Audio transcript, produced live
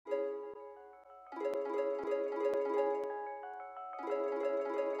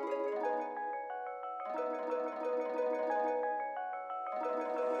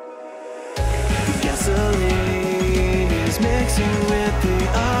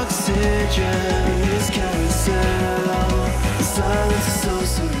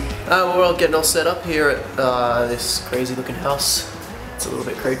We're all getting all set up here at this crazy looking house. It's a little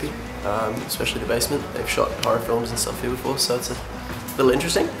bit creepy, especially the basement. They've shot horror films and stuff here before, so it's a little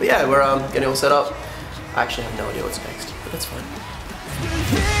interesting. But yeah, we're getting all set up. I actually have no idea what's next, but that's fine.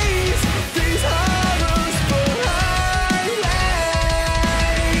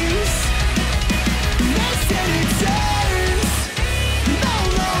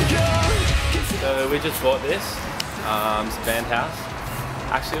 So we just bought this. It's a band house.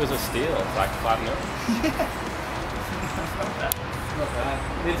 Actually, it was a steal. It's like $5 million. Not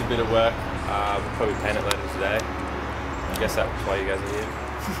bad. Needs a bit of work. We'll probably paint it later today. I guess that's why you guys are here.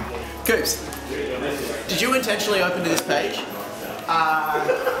 Coops, did you intentionally open to this page?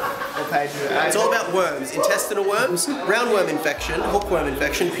 What page is it? It's all about worms, intestinal worms, roundworm infection, hookworm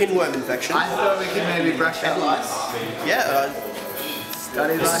infection, pinworm infection. I thought we could maybe brush up. Yeah,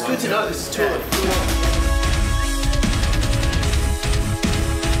 Study this is good to know. This is Tulip.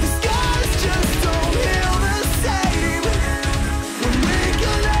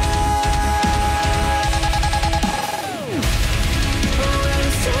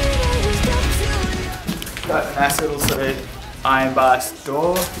 Got a nice little sort of iron bar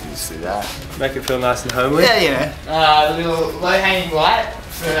door. You see that? Make it feel nice and homely. Yeah, you know. A little low-hanging light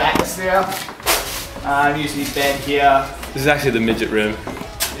for the atmosphere. Usually bed here. This is actually the midget room.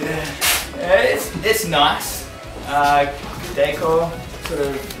 Yeah, it's nice. Decor, sort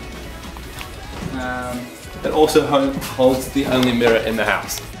of. It also holds the only mirror in the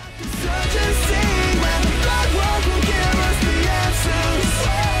house.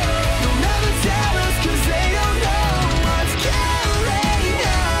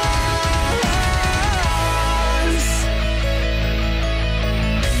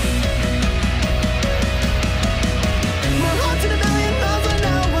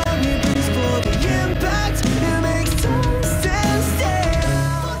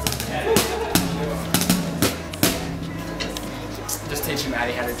 Just teaching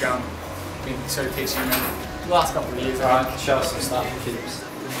Maddie how to drum. Been sort of teaching him the last couple of years. Alright, show us some stuff, kids.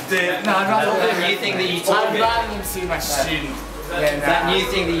 Dude, no, I'd rather That new thing that you taught me. I'd rather than see my student. That new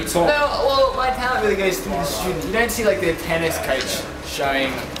thing that you taught me. No, well, my talent really goes through the student. You don't see like the tennis coach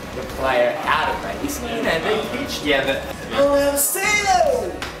showing the player how to base. You know, they teach. Yeah, but.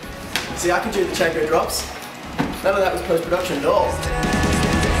 See, I could do the Chango drops. None of that was post-production at all.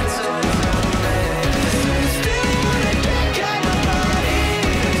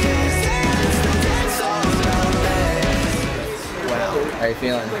 How are you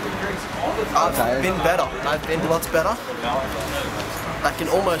feeling? I've been better. I've been lots better. I can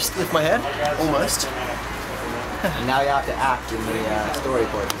almost lift my head. Almost. And now you have to act in the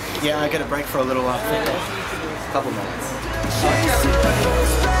storyboard. Yeah, I get a break for a little while. A couple minutes.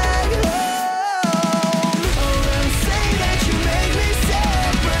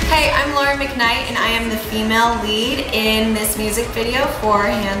 Hey, I'm Lauren McKnight and I am the female lead in this music video for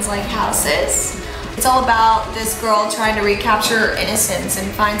Hands Like Houses. It's all about this girl trying to recapture her innocence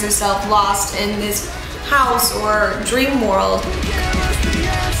and finds herself lost in this house or dream world.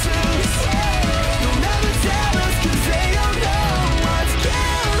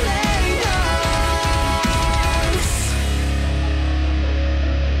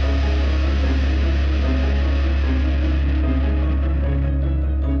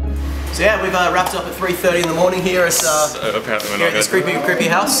 So yeah, we've wrapped up at 3:30 in the morning here at, Apparently here at this creepy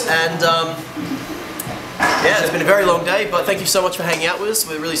house, and yeah, it's been a very long day, but thank you so much for hanging out with us.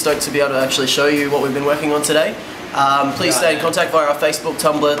 We're really stoked to be able to actually show you what we've been working on today. Please stay in contact via our Facebook,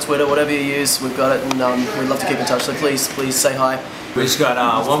 Tumblr, Twitter, whatever you use. We've got it, and we'd love to keep in touch, so please say hi. We just got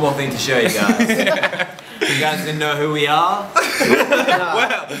one more thing to show you guys. You guys didn't know who we are?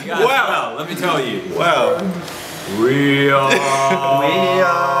 Well, let me tell you. Wow. We are.